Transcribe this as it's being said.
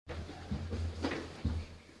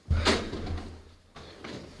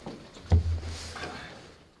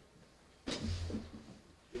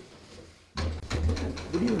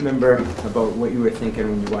What do you remember about what you were thinking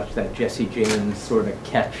when you watched that Jesse James sort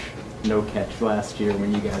of no catch last year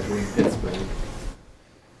when you guys were in Pittsburgh?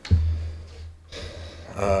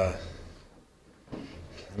 I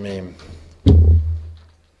mean,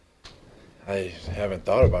 I haven't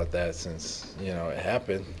thought about that since, it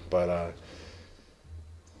happened, but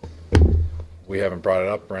we haven't brought it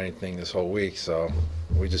up or anything this whole week, so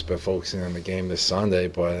we just been focusing on the game this Sunday.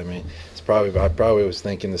 But I mean, I probably was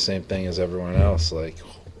thinking the same thing as everyone else, like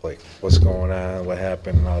what's going on, what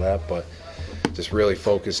happened, and all that. But just really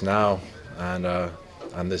focused now on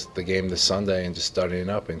the game this Sunday and just studying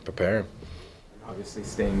up and preparing. Obviously,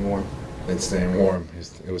 staying warm. And staying warm.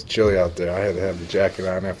 It was chilly out there. I had to have the jacket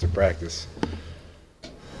on after practice.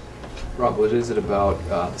 Rob, what is it about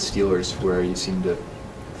the Steelers where you seem to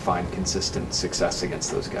find consistent success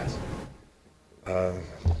against those guys?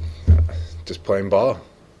 Just playing ball,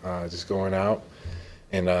 just going out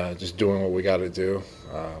and just doing what we got to do,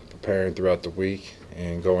 preparing throughout the week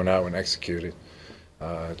and going out and executing.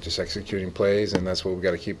 Just executing plays, and that's what we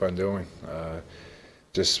got to keep on doing.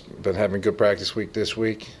 Just been having good practice week this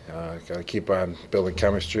week. Got to keep on building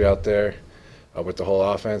chemistry out there with the whole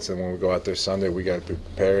offense, and when we go out there Sunday, we got to be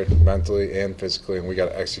prepared mentally and physically, and we got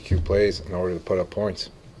to execute plays in order to put up points.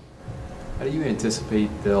 How do you anticipate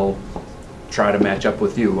they'll try to match up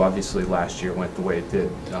with you? Obviously, last year went the way it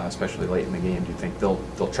did, especially late in the game. Do you think they'll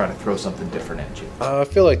try to throw something different at you? I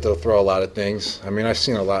feel like they'll throw a lot of things. I mean, I've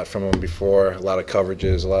seen a lot from them before, a lot of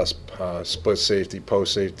coverages, a lot of split safety,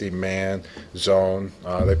 post safety, man, zone.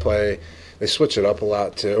 They switch it up a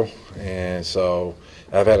lot too. And so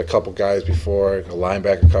I've had a couple guys before, a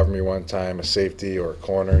linebacker cover me one time, a safety or a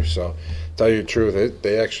corner. So to tell you the truth,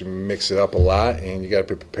 they actually mix it up a lot, and you got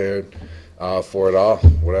to be prepared for it all,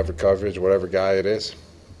 whatever coverage, whatever guy it is.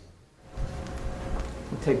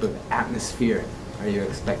 What type of atmosphere are you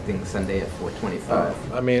expecting Sunday at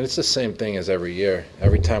 425? I mean, it's the same thing as every year.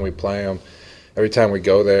 Every time we play them, every time we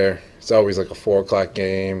go there, it's always like a 4 o'clock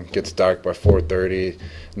game, gets dark by 4:30,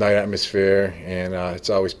 night atmosphere, and it's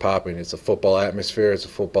always popping. It's a football atmosphere, it's a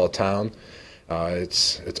football town.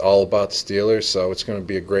 It's all about the Steelers, so it's going to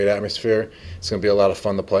be a great atmosphere. It's going to be a lot of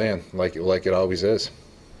fun to play in, like it always is.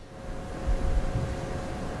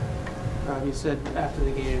 You said after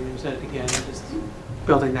the game, you said it again, just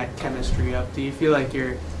building that chemistry up. Do you feel like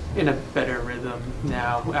you're in a better rhythm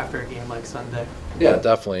now after a game like Sunday? Yeah,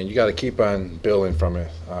 definitely. You got to keep on building from it.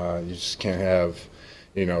 You just can't have,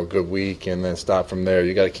 a good week and then stop from there.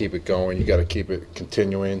 You got to keep it going. You got to keep it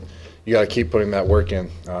continuing. You got to keep putting that work in.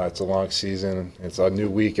 It's a long season. It's a new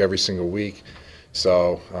week every single week.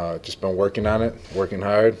 So just been working on it, working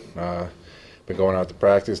hard. Been going out to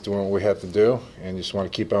practice, doing what we have to do, and you just want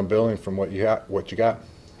to keep on building from what you got.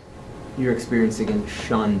 Your experience against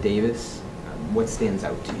Sean Davis, what stands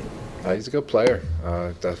out to you? He's a good player.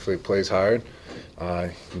 Definitely plays hard.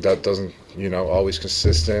 That doesn't, always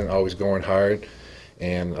consistent, always going hard.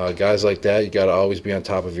 And guys like that, you got to always be on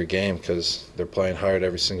top of your game because they're playing hard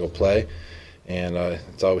every single play, and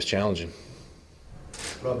it's always challenging.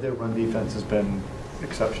 Rob, their run defense has been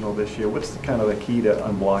exceptional this year. What's the key to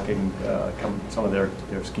unblocking some of their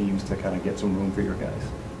schemes to kind of get some room for your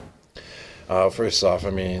guys? First off, I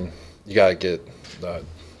mean, you got to get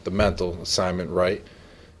the mental assignment right.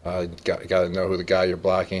 You got to know who the guy you're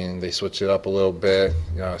blocking. They switch it up a little bit,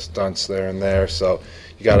 stunts there and there. So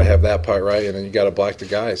you got to have that part right, and then you got to block the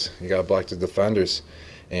guys. You got to block the defenders,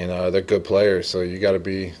 and they're good players. So you got to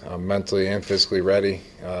be mentally and physically ready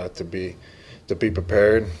to be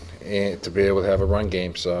prepared and to be able to have a run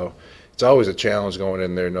game. So it's always a challenge going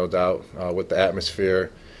in there, no doubt, with the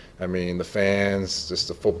atmosphere. I mean, the fans, just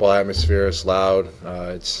the football atmosphere, it's loud.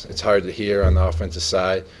 It's hard to hear on the offensive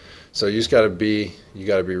side. So you just got to be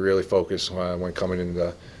really focused when coming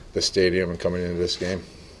into the stadium and coming into this game.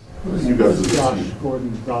 What you guys Josh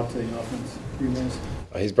Gordon brought to the offense for you guys?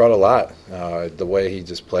 He's brought a lot. The way he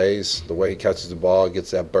just plays, the way he catches the ball,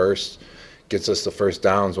 gets that burst, gets us the first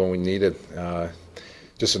downs when we need it.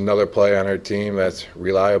 Just another player on our team that's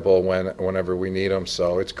reliable whenever we need him.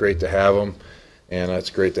 So it's great to have him, and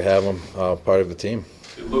it's great to have him part of the team.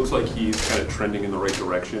 It looks like he's kind of trending in the right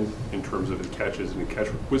direction in terms of his catches and catch.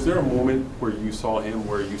 Was there a moment where you saw him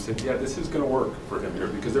where you said, yeah, this is going to work for him here?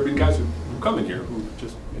 Because there have been guys who come in here who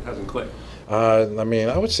just, it hasn't clicked. I mean,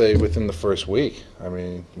 I would say within the first week. I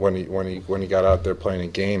mean, when he got out there playing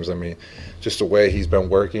in games, I mean, just the way he's been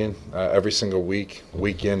working every single week,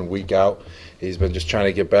 week in, week out. He's been just trying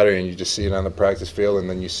to get better, and you just see it on the practice field, and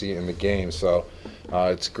then you see it in the game. So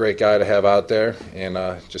it's a great guy to have out there, and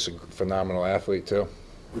just a phenomenal athlete too.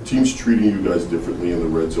 Are teams treating you guys differently in the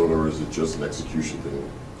red zone, or is it just an execution thing?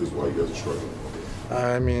 Is why you guys are struggling?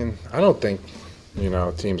 I mean, I don't think you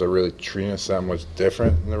know, teams are really treating us that much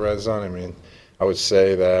different in the red zone. I mean, I would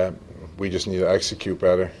say that we just need to execute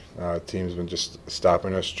better. Teams been just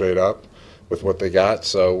stopping us straight up with what they got,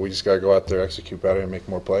 so we just got to go out there, execute better, and make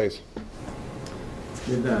more plays.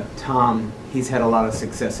 With Tom, he's had a lot of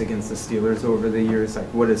success against the Steelers over the years. Like,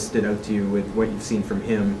 what has stood out to you with what you've seen from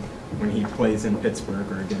him when he plays in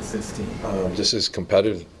Pittsburgh or against this team? Just his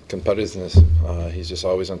competitiveness. He's just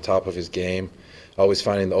always on top of his game, always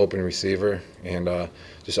finding the open receiver, and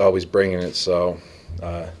just always bringing it. So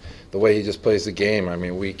the way he just plays the game, I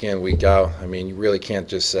mean, week in, week out, I mean, you really can't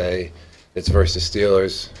just say it's versus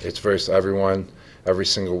Steelers. It's versus everyone every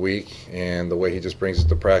single week, and the way he just brings it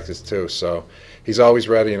to practice too. So he's always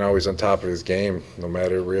ready and always on top of his game, no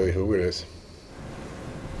matter really who it is.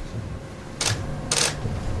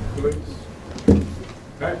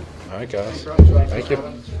 Okay. All right, guys. Thank you.